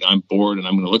just like, I'm bored and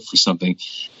I'm going to look for something.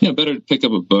 Better to pick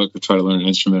up a book or try to learn an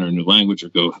instrument or a new language, or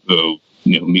go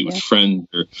meet with friends,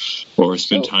 or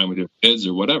spend time with your kids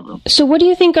or whatever. So what do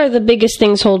you think are the biggest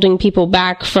things holding people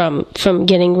back from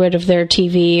getting rid of their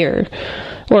TV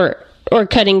or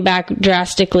cutting back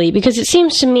drastically? Because it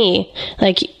seems to me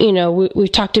like,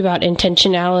 we've talked about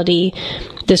intentionality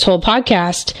this whole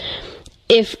podcast.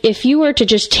 If you were to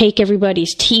just take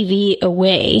everybody's TV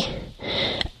away,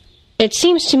 it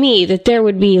seems to me that there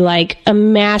would be like a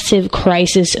massive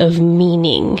crisis of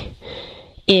meaning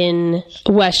in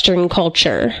Western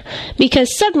culture,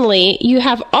 because suddenly you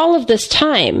have all of this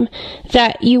time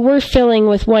that you were filling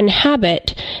with one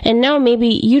habit, and now maybe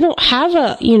you don't have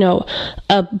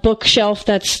a bookshelf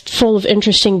that's full of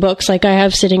interesting books like I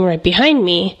have sitting right behind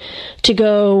me to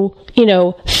go,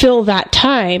 fill that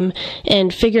time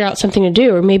and figure out something to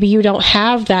do. Or maybe you don't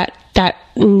have that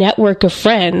network of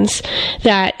friends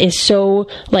that is so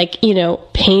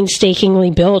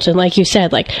painstakingly built. And like you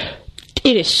said, like,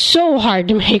 it is so hard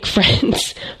to make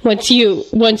friends once you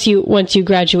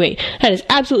graduate. That is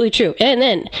absolutely true.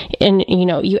 And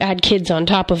you add kids on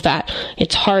top of that.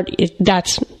 It's hard.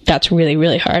 That's really,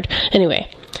 really hard. Anyway,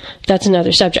 that's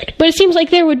another subject. But it seems like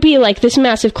there would be like this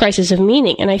massive crisis of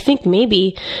meaning. And I think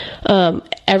maybe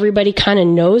everybody kind of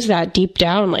knows that deep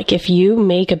down. Like, if you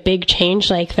make a big change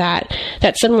like that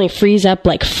suddenly frees up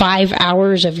like 5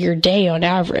 hours of your day on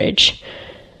average.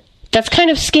 That's kind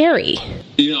of scary.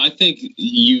 I think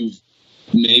you've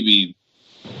maybe,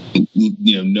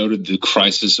 noted the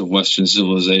crisis of Western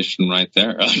civilization right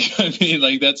there. Like, I mean,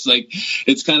 like, that's like,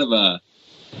 it's kind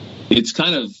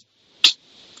of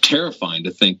terrifying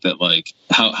to think that, like,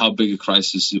 how big a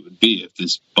crisis it would be if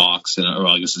this box, or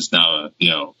I guess it's now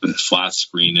a flat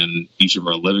screen in each of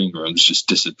our living rooms just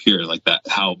disappeared like that,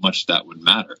 how much that would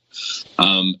matter.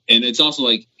 And it's also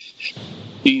like,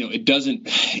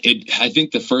 I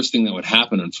think the first thing that would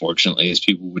happen, unfortunately, is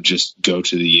people would just go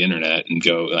to the internet and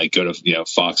go to,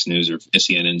 Fox News or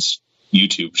CNN's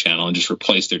YouTube channel and just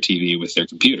replace their TV with their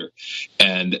computer.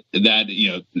 And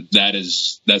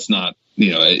that's not,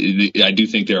 I do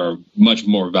think there are much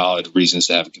more valid reasons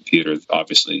to have a computer,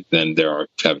 obviously, than there are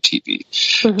to have a TV.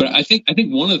 Mm-hmm. But I think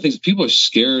one of the things people are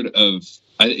scared of,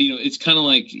 it's kind of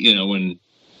like, when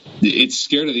it's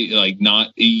scared of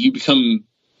you become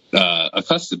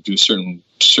accustomed to a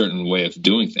certain way of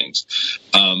doing things.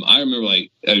 I remember, I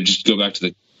would just go back to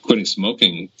the quitting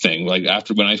smoking thing. Like,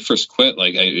 after when I first quit,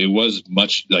 it was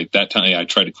much like that time. I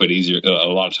tried to quit easier a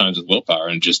lot of times with willpower,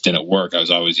 and it just didn't work. I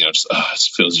was always, it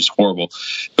feels just horrible.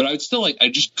 But I would still I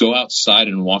just go outside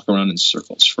and walk around in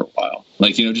circles for a while.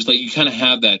 You kind of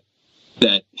have that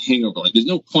hangover. Like, there's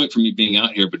no point for me being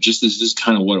out here, but just this is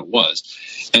kind of what it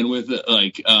was. And with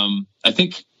I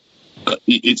think. I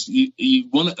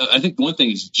think one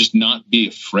thing is just not be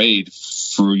afraid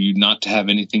for you not to have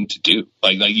anything to do.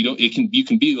 You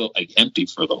can be empty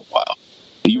for a little while.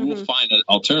 You will find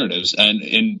alternatives, and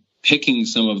in picking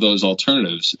some of those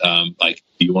alternatives, do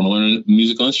you want to learn a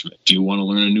musical instrument? Do you want to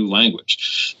learn a new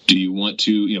language? Do you want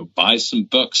to buy some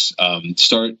books?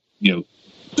 Start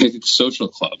pick a social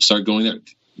club. Start going there.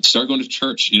 Start going to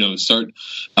church. Start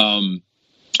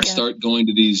going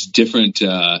to these different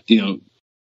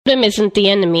Boredom isn't the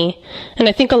enemy, and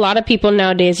I think a lot of people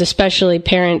nowadays, especially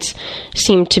parents,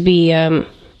 seem to be,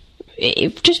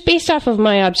 just based off of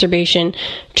my observation,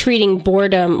 treating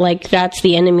boredom like that's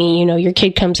the enemy. Your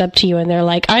kid comes up to you and they're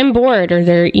like, "I'm bored," or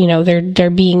they're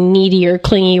being needy or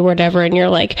clingy or whatever, and you're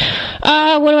like,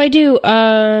 "What do I do?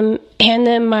 Hand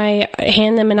them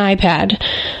an iPad."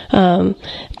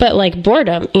 But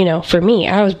boredom, for me,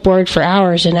 I was bored for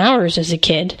hours and hours as a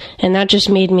kid, and that just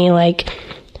made me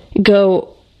go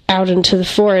out into the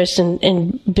forest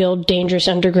and build dangerous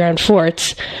underground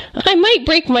forts. I might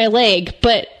break my leg,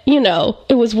 but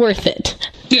it was worth it.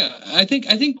 Yeah, I think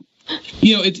I think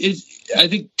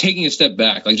taking a step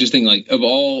back, just thinking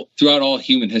throughout all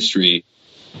human history,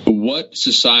 what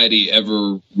society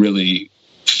ever really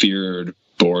feared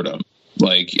boredom?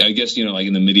 I guess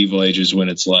in the medieval ages, when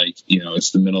it's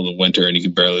it's the middle of the winter and you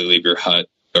can barely leave your hut,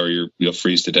 or you'll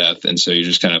freeze to death, and so you're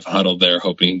just kind of huddled there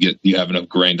hoping you have enough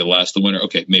grain to last the winter.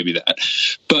 Okay, maybe that.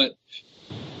 But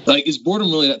is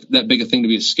boredom really that big a thing to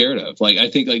be scared of? I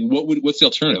think what's the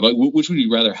alternative? Which would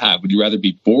you rather have? Would you rather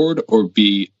be bored or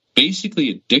be basically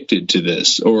addicted to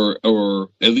this, or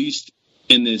at least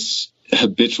in this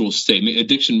habitual state. I mean,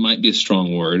 addiction might be a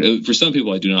strong word. For some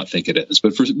people, I do not think it is,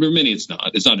 but for many, it's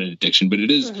not. It's not an addiction, but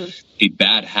it is a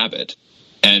bad habit.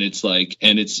 And it's like,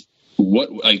 and it's what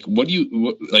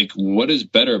is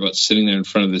better about sitting there in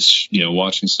front of this,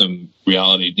 watching some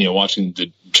reality, watching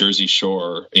the Jersey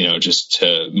Shore, just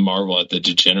to marvel at the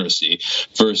degeneracy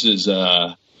versus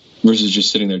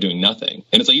just sitting there doing nothing.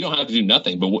 And it's like, you don't have to do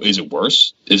nothing, but is it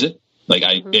worse? Is it? Like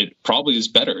it probably is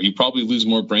better. You probably lose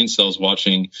more brain cells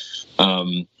watching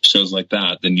shows like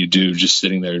that than you do just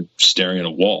sitting there staring at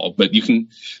a wall. But you can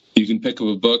pick up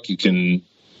a book. You can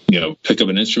pick up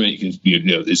an instrument. You can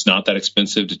it's not that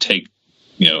expensive to take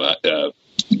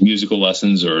musical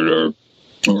lessons or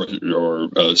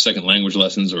second language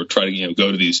lessons, or try to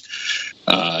go to these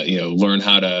learn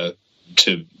how to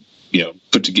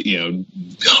put together,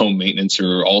 home maintenance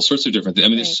or all sorts of different things. I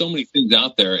mean, there's so many things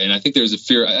out there. And I think there's a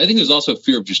fear. I think there's also a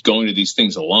fear of just going to these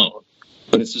things alone.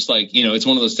 But it's just like, it's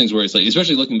one of those things where it's like,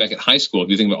 especially looking back at high school, if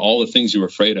you think about all the things you were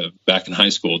afraid of back in high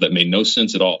school that made no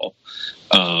sense at all,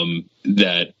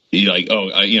 that you're like,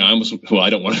 I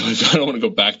don't want to go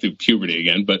back through puberty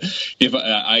again. But if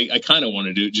I kind of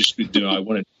want to I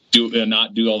want to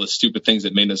not do all the stupid things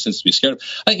that made no sense to be scared of.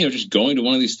 I think, just going to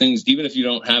one of these things, even if you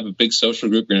don't have a big social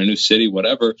group, you're in a new city,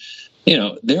 whatever,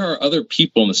 there are other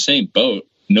people in the same boat.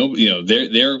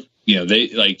 They're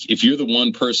if you're the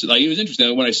one person, like, it was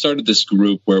interesting when I started this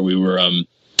group where we were,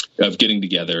 of getting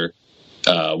together,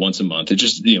 once a month. It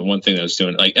just, one thing that I was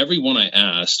doing, like, everyone I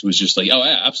asked was just like, oh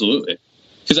yeah, absolutely.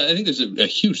 Because I think there's a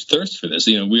huge thirst for this.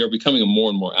 We are becoming a more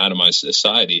and more atomized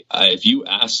society. If you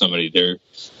ask somebody that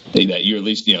you're at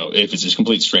least, if it's a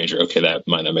complete stranger, okay, that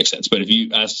might not make sense. But if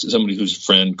you ask somebody who's a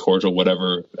friend, cordial,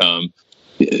 whatever,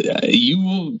 you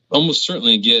will almost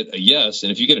certainly get a yes.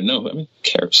 And if you get a no, I mean, who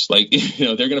cares? Like,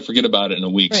 they're going to forget about it in a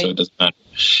week, right. So it doesn't matter.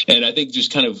 And I think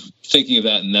just kind of thinking of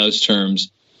that in those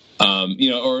terms,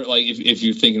 or like if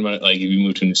you're thinking about it, like if you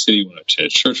move to a new city, you want to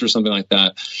church or something like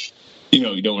that.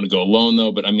 You don't want to go alone,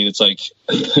 though. But I mean, it's like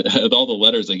with all the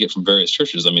letters I get from various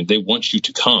churches, I mean, they want you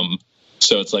to come.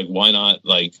 So it's like, why not?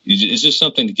 Like, it's just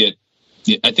something to get.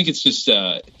 I think it's just.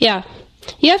 Yeah,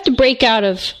 you have to break out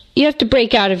of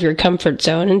your comfort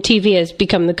zone, and TV has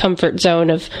become the comfort zone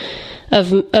of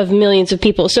millions of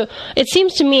people. So it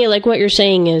seems to me like what you're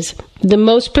saying is the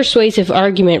most persuasive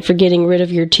argument for getting rid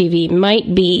of your TV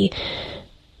might be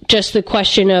just the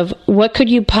question of what could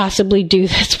you possibly do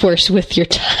that's worse with your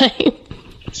time?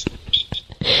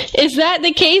 Is that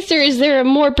the case, or is there a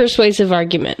more persuasive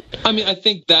argument? I mean, I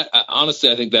think that, honestly,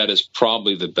 I think that is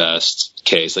probably the best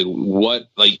case.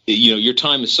 Your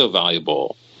time is so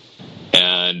valuable,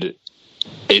 and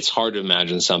it's hard to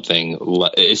imagine something,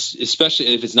 especially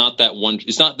if it's not that one.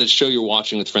 It's not the show you're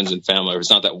watching with friends and family, or if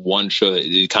it's not that one show that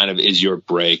it kind of is your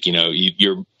break.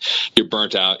 You're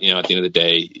burnt out. At the end of the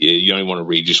day, you don't even want to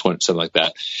read. You just want something like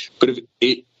that. But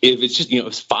if it's just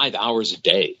it's 5 hours a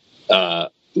day.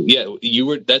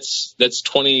 That's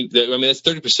 20. I mean, that's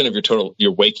 30% of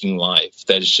your waking life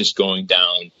that is just going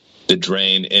down the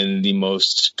drain in the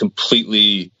most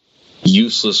completely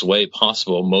useless way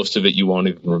possible. Most of it you won't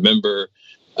even remember.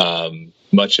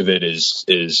 Much of it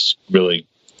is really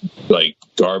like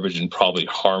garbage and probably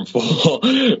harmful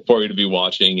for you to be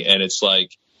watching. And it's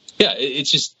like, yeah,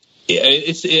 it's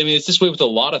this way with a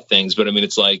lot of things, but I mean,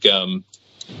 it's like, you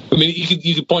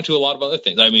could point to a lot of other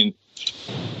things. I mean,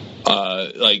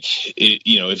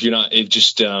 if you're not, it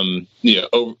just, the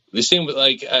same with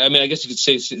I guess you could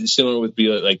say similar would be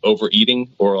like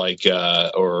overeating or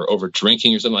or over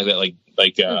drinking or something like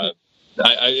that.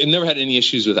 I never had any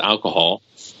issues with alcohol,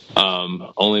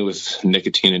 only with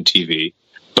nicotine and TV.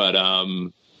 But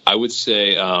I would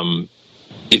say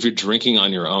if you're drinking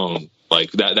on your own,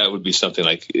 like that would be something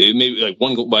like maybe like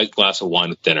one glass of wine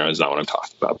with dinner is not what I'm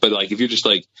talking about. But like if you're just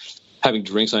like having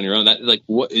drinks on your own, that like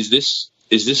what is this?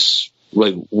 Is this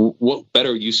like what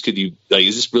better use could you like?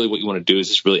 Is this really what you want to do? Is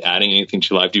this really adding anything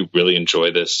to your life? Do you really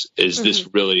enjoy this? Is this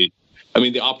really? I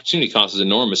mean, the opportunity cost is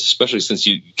enormous, especially since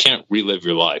you can't relive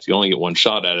your life. You only get one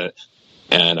shot at it,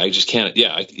 and I just can't.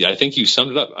 Yeah, I think you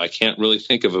summed it up. I can't really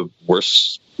think of a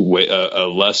worse way, a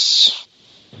less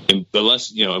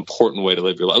important way to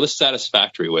live your life, a less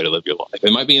satisfactory way to live your life.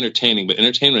 It might be entertaining, but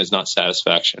entertainment is not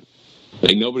satisfaction.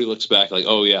 Like nobody looks back like,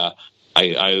 oh yeah.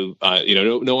 No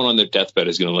one on their deathbed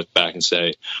is going to look back and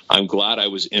say, I'm glad I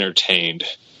was entertained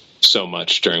so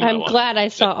much during my life. I'm glad I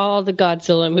saw all the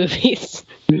Godzilla movies.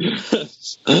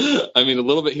 I mean, a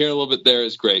little bit here, a little bit there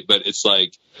is great, but it's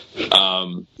like,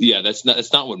 that's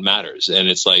not what matters. And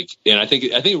it's like, and I think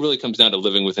it really comes down to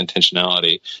living with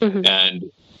intentionality. Mm-hmm. And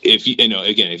if you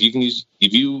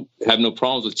have no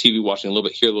problems with TV watching a little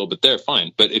bit here, a little bit there,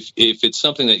 fine. But if it's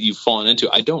something that you've fallen into,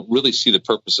 I don't really see the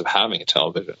purpose of having a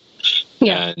television.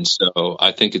 Yeah. And so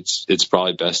I think it's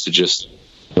probably best to just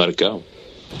let it go.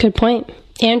 Good point.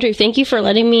 Andrew, thank you for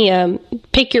letting me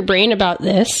pick your brain about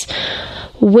this.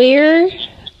 Where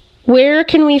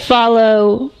can we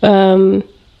follow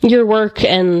your work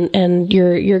and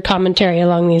your commentary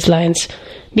along these lines,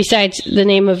 besides the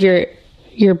name of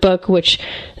your book, which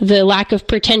the lack of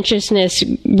pretentiousness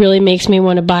really makes me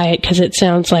want to buy it because it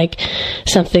sounds like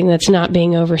something that's not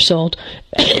being oversold.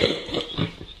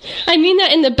 I mean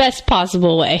that in the best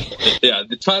possible way. Yeah,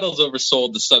 the title's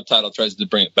oversold. The subtitle tries to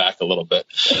bring it back a little bit.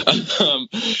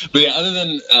 But yeah, other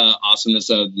than awesomeness,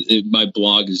 my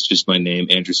blog is just my name,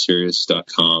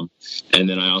 andrewsirius.com. And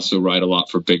then I also write a lot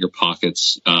for Bigger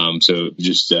Pockets. So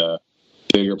just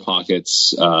Bigger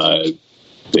Pockets,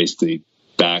 basically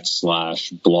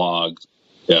 /blog.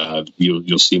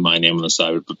 You'll see my name on the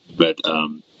side, but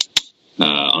on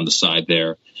the side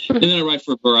there. And then I write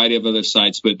for a variety of other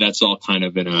sites, but that's all kind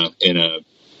of in a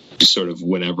sort of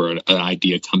whenever an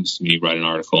idea comes to me, write an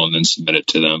article and then submit it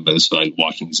to them. But it's like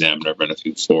Washington Examiner, I've read a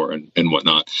few before and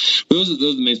whatnot. But those are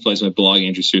the main places: my blog,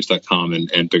 andrewsirius.com,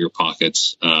 and Bigger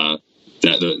Pockets, where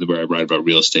I write about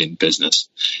real estate and business.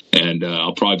 And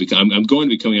I'm going to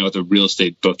be coming out with a real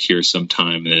estate book here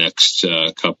sometime in the next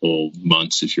couple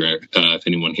months. If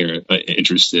anyone here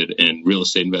interested in real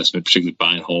estate investment, particularly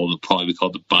buy and hold, it'll probably be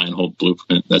called the Buy and Hold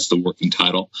Blueprint. That's the working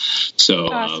title. So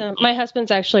awesome. My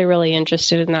husband's actually really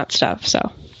interested in that stuff.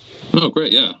 So. Oh,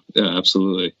 great! Yeah,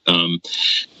 absolutely. And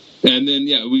then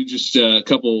we just a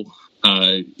couple.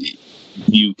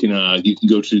 You can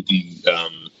go to the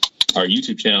our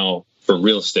YouTube channel for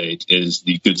real estate is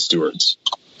The Good Stewards,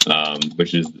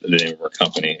 which is the name of our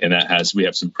company, and we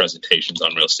have some presentations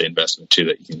on real estate investment too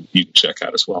that you can check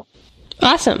out as well.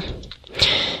 Awesome.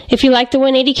 If you like the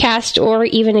 180 Cast, or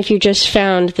even if you just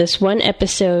found this one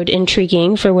episode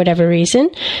intriguing for whatever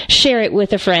reason, share it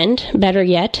with a friend. Better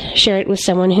yet, share it with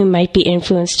someone who might be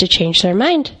influenced to change their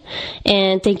mind.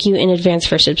 And thank you in advance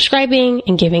for subscribing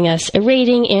and giving us a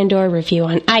rating and/or review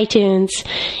on iTunes.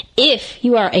 If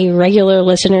you are a regular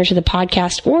listener to the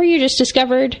podcast, or you just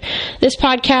discovered this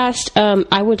podcast,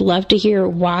 I would love to hear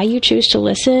why you choose to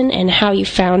listen and how you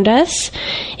found us.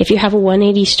 If you have a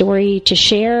 180 story to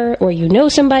share, or you know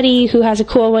somebody who has a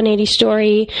cool 180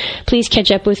 story, please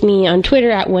catch up with me on Twitter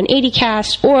at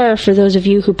 180cast, or for those of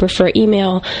you who prefer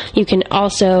email, you can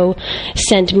also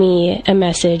send me a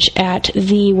message at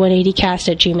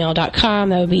the180cast@gmail.com.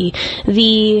 That would be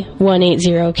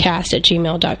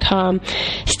the180cast@gmail.com.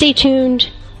 Stay tuned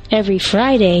every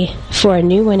Friday for a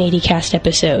new 180 Cast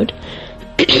episode.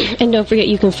 And don't forget,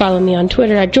 you can follow me on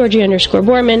Twitter at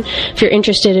Georgie_Borman if you're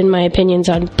interested in my opinions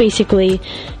on basically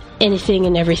anything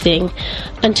and everything.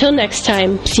 Until next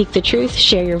time, seek the truth,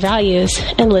 share your values,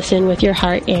 and listen with your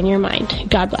heart and your mind.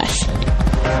 God bless.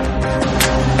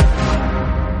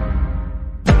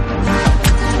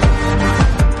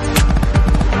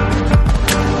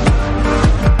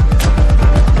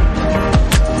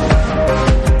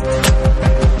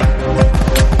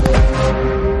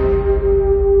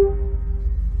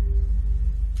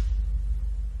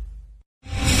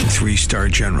 Three-star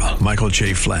General Michael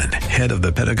J. Flynn, head of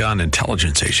the Pentagon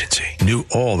Intelligence Agency, knew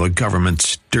all the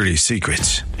government's dirty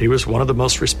secrets. He was one of the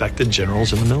most respected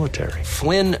generals in the military.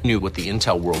 Flynn knew what the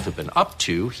intel world had been up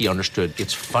to. He understood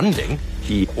its funding.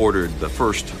 He ordered the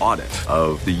first audit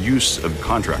of the use of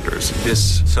contractors.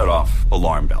 This set off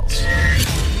alarm bells.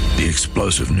 The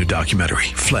explosive new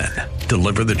documentary, Flynn,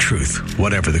 Deliver the Truth,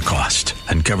 Whatever the Cost,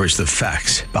 uncovers the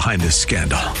facts behind this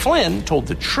scandal. Flynn told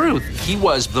the truth. He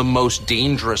was the most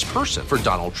dangerous person for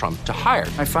Donald Trump to hire.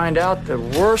 I find out the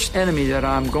worst enemy that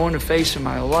I'm going to face in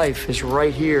my life is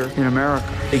right here in America.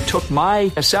 They took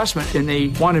my assessment and they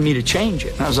wanted me to change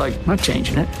it. And I was like, I'm not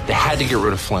changing it. They had to get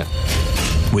rid of Flynn.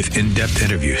 With in-depth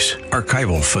interviews,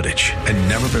 archival footage, and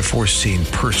never-before-seen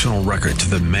personal records of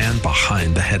the man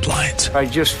behind the headlines. I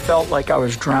just felt like I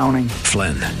was drowning.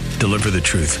 Flynn, Deliver the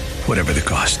Truth, Whatever the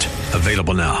Cost.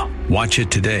 Available now. Watch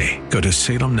it today. Go to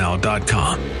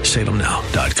salemnow.com.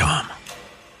 salemnow.com.